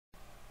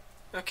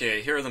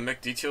Okay, here are the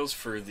mech details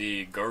for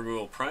the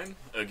Gargoyle Prime.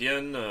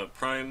 Again,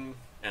 Prime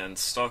and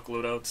stock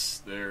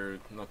loadouts, they're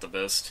not the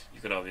best. You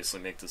could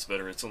obviously make this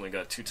better. It's only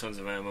got 2 tons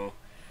of ammo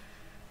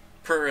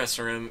per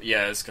SRM.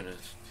 Yeah, it's gonna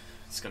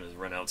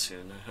run out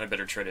soon. I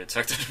better try to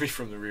attack the enemy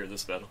from the rear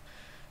this battle.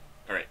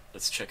 Alright,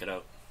 let's check it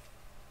out.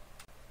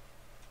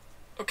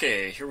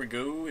 Okay, here we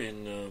go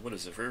in, what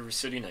is it, River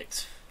City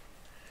Night.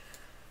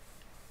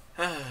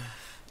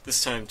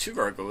 This time 2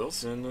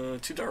 gargoyles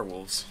and 2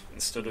 direwolves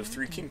instead of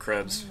 3 king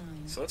crabs,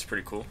 so that's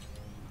pretty cool.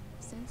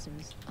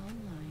 Sensors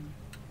online.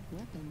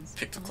 Weapons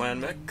Picked a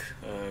clan mech,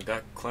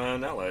 got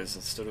clan allies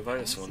instead of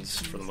IS ones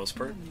for the most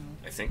part,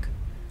 I think.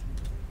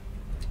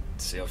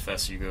 Let's see how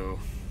fast you go.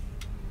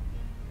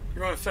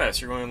 You're going fast,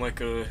 you're going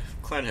like a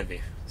clan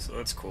heavy, so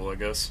that's cool, I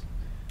guess.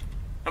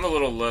 I'm a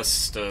little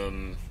less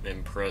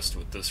impressed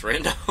with this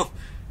right now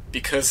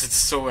because it's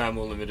so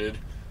ammo limited.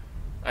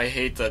 I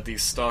hate that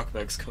these stock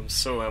mechs come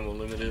so ammo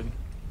limited.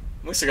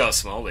 At least I got a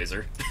small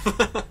laser.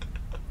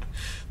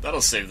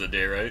 That'll save the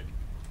day, right?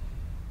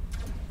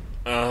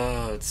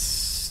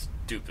 It's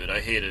stupid. I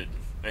hate it.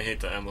 I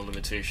hate the ammo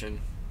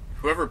limitation.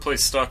 Whoever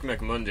plays stock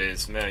mech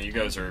Mondays, man, you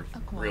guys are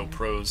real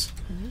pros.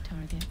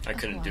 I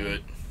couldn't do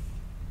it.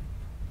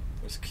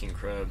 There's a king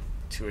crab.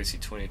 2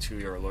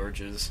 AC-22 ER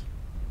larges.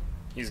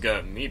 He's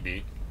got me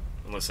beat,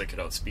 unless I could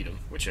outspeed him,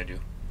 which I do.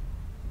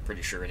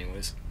 Pretty sure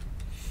anyways.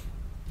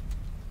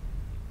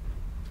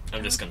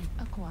 I'm just gonna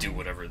do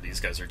whatever these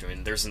guys are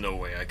doing. There's no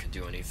way I could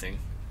do anything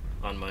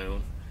on my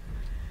own.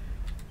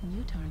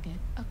 New target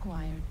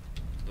acquired.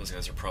 Those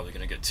guys are probably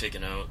gonna get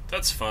taken out.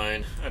 That's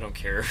fine. I don't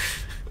care.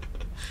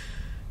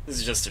 This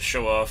is just to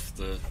show off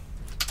the...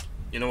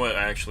 You know what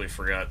I actually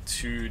forgot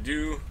to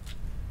do?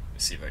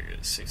 Let's see if I get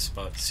a safe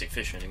spot. Safe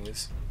fish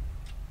anyways.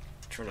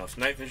 Turn off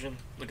night vision.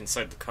 Look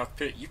inside the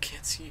cockpit. You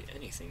can't see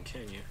anything,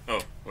 can you?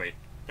 Oh, wait.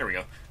 There we go.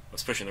 I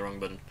was pushing the wrong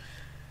button.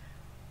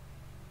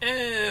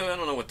 I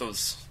don't know what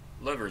those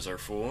levers are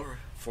for.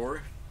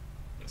 What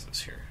is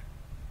this here?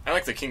 I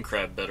like the king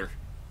crab better.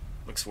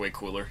 Looks way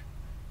cooler.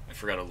 I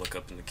forgot to look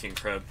up in the king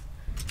crab.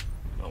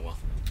 Oh well.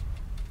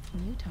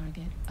 New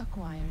target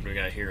acquired. What do we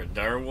got here? A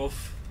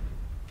direwolf.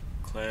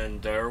 Clan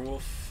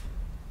direwolf.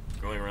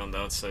 Going around the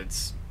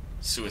outside's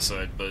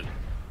suicide, but...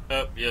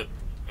 Oh, yep.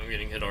 I'm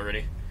getting hit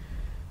already.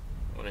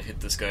 I want to hit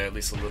this guy at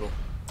least a little.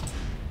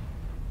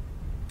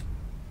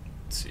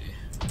 Let's see.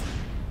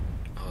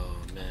 Oh,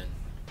 man.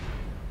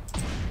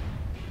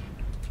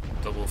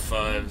 Double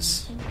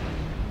fives.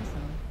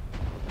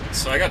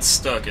 So I got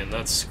stuck and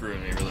that's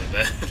screwing me really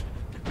bad.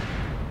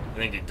 I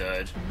think he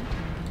died.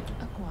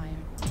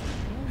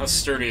 How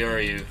sturdy are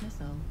you?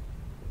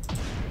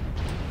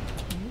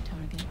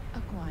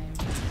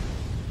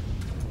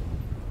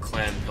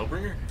 Clan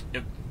Hellbringer?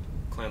 Yep.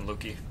 Clan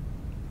Loki.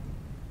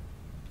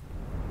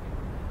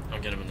 I'll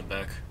get him in the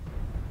back.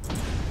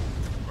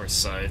 Or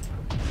side.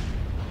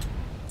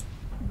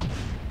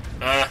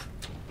 Ah!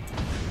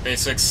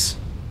 Basics.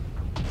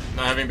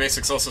 Not having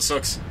basics also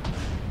sucks.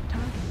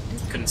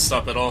 Couldn't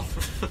stop at all.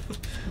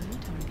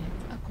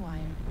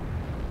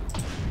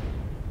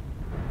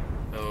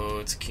 Oh,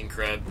 it's a king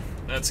crab.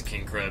 That's a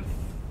king crab.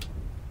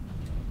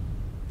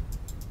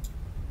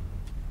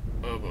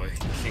 Oh boy,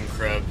 king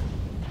crab.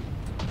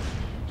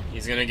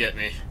 He's gonna get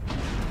me.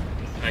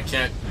 I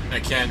can't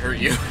hurt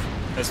you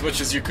as much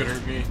as you could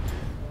hurt me.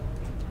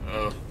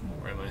 Oh,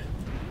 where am I?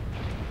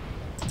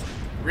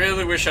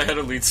 Really wish I had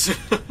a lead.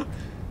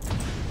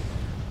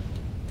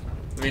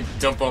 Let me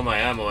dump all my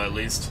ammo at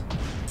least.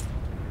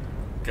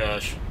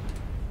 Gosh.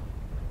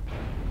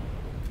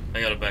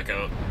 I gotta back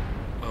out.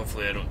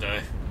 Hopefully I don't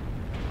die.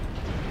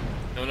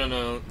 No, no,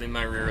 no. Leave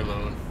my rear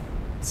alone.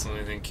 It's the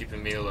only thing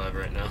keeping me alive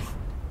right now.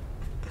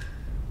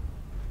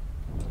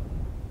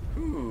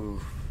 Ooh.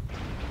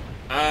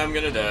 I'm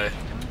gonna die.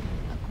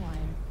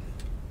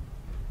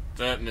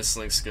 That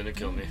mislink's gonna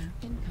kill me.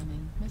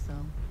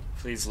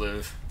 Please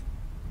live.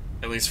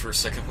 At least for a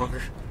second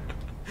longer.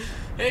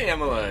 Hey,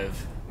 I'm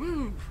alive.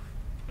 Woo!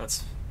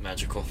 That's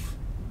magical.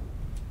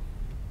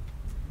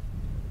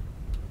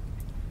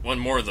 One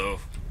more though.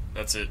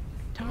 That's it.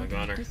 I'm a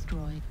goner.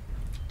 Destroyed.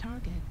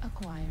 Target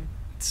acquired.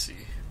 Let's see.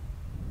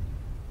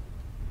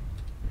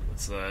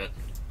 What's that?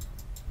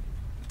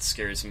 It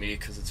scares me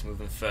because it's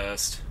moving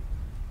fast.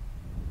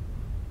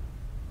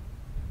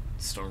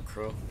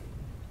 Stormcrow.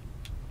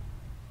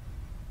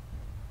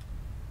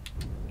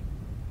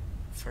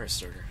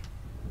 Firestarter.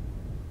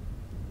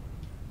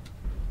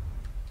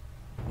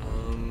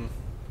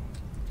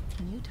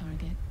 New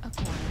target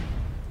acquired.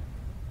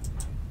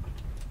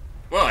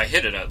 Well, I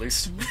hit it at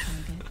least. New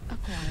target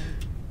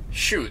acquired.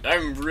 Shoot,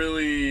 I'm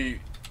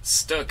really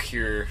stuck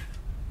here,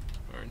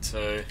 aren't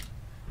I?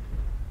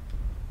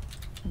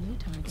 New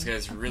target These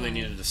guys really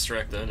need to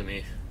distract the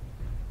enemy.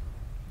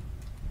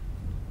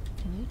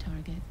 New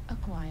target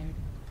acquired.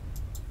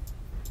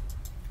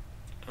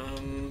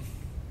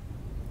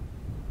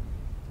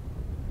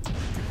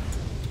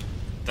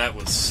 That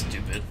was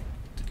stupid.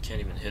 Can't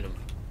even hit him.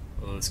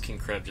 Although this king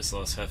crab just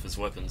lost half his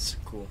weapons.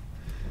 Cool.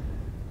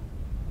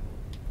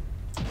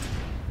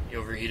 He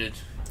overheated.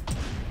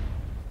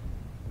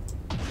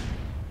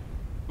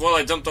 Well,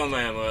 I dumped all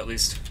my ammo, at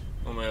least.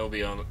 All my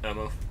LB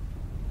ammo.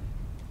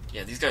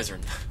 Yeah, these guys are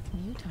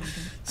New target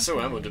so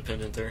acquired. ammo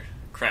dependent there.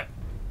 Crap.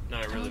 Now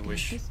I really Target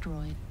wish...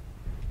 destroyed.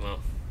 Well...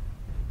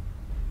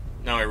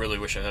 Now I really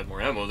wish I had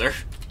more ammo there.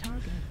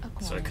 Target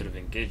acquired. So I could have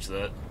engaged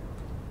that.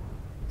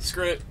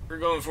 Screw it. We're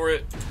going for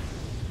it.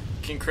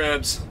 King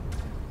crabs.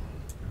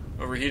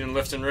 Overheating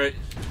left and right.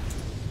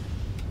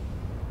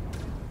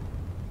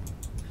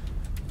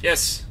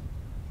 Yes!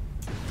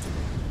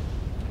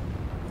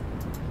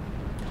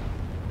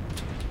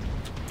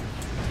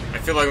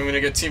 I feel like I'm gonna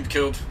get team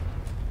killed.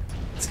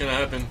 It's gonna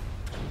happen.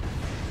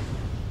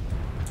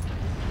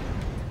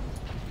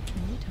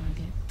 New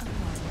target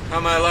acquired. How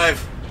am I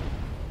alive?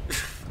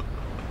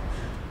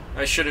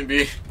 I shouldn't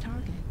be.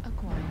 Target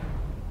acquired.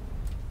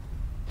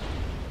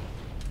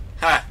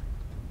 Ha!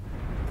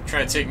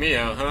 Trying to take me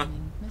out, huh?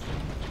 Incoming missile.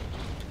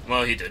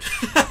 Well, he did.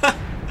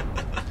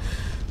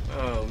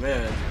 Oh,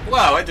 man.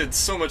 Wow, I did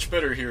so much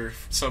better here,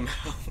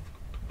 somehow.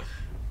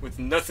 With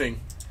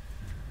nothing.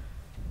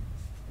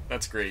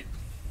 That's great.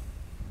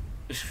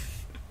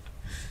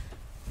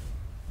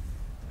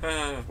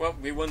 Well,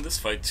 we won this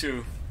fight,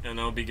 too. And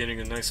I'll be getting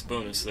a nice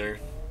bonus there.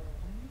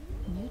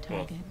 New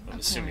Well, target I'm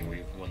assuming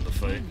we won the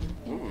fight.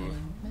 Ooh.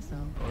 Incoming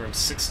missile. LRM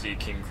 60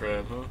 King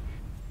Crab, huh?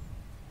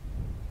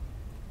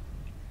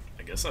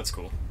 I guess that's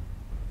cool.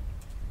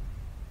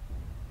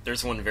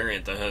 There's one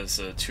variant that has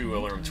 2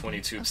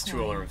 LRM-20 tubes, 2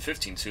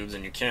 LRM-15 tubes,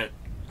 and you can't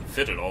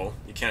fit it all.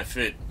 You can't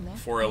fit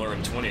 4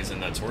 LRM-20s in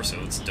that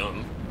torso. It's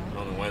dumb. I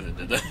don't know why they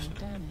did that.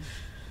 Damage.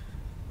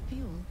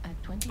 Fuel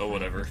at 25%. But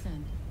whatever.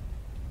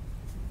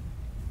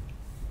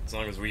 As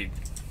long as we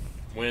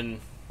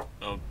win,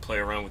 I'll play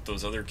around with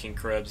those other king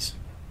crabs,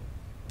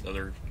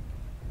 other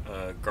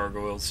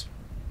gargoyles.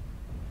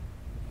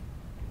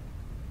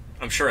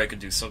 I'm sure I could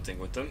do something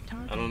with them.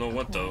 I don't know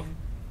what though.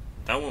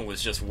 That one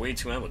was just way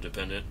too ammo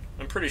dependent.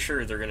 I'm pretty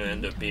sure they're going to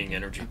end up being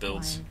energy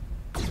builds.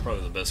 It's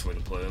probably the best way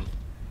to play them.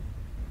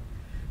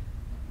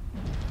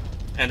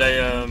 And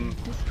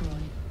Destroyed.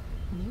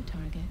 New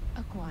target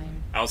acquired.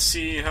 I'll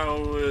see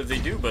how they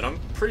do, but I'm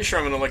pretty sure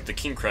I'm going to like the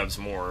king crabs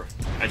more.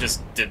 I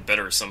just did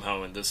better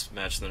somehow in this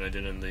match than I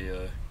did in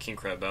the king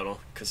crab battle,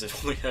 because it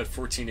only had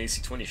 14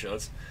 AC-20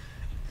 shots,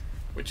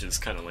 which is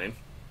kind of lame.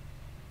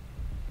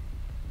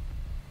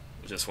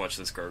 Just watch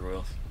this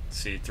gargoyle.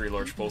 See, 3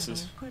 large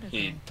pulses.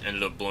 He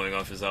ended up blowing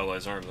off his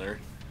ally's arm there.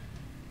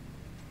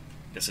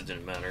 Guess it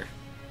didn't matter.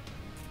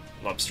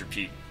 Lobster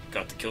Pete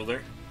got the kill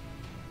there.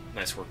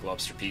 Nice work,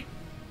 Lobster Pete.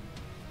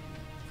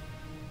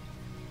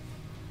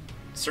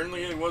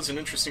 Certainly it was an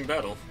interesting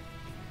battle.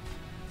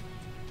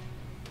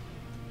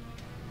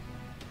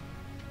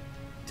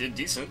 Did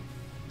decent.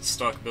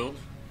 Stock build.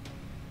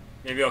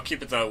 Maybe I'll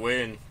keep it that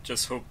way and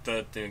just hope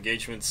that the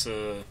engagements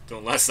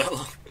don't last that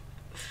long.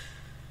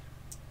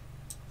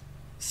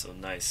 So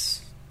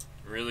nice.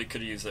 Really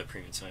could have used that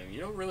premium time.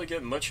 You don't really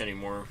get much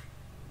anymore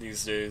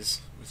these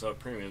days without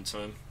premium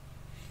time.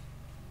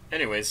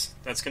 Anyways,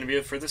 that's going to be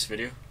it for this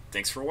video.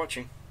 Thanks for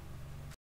watching.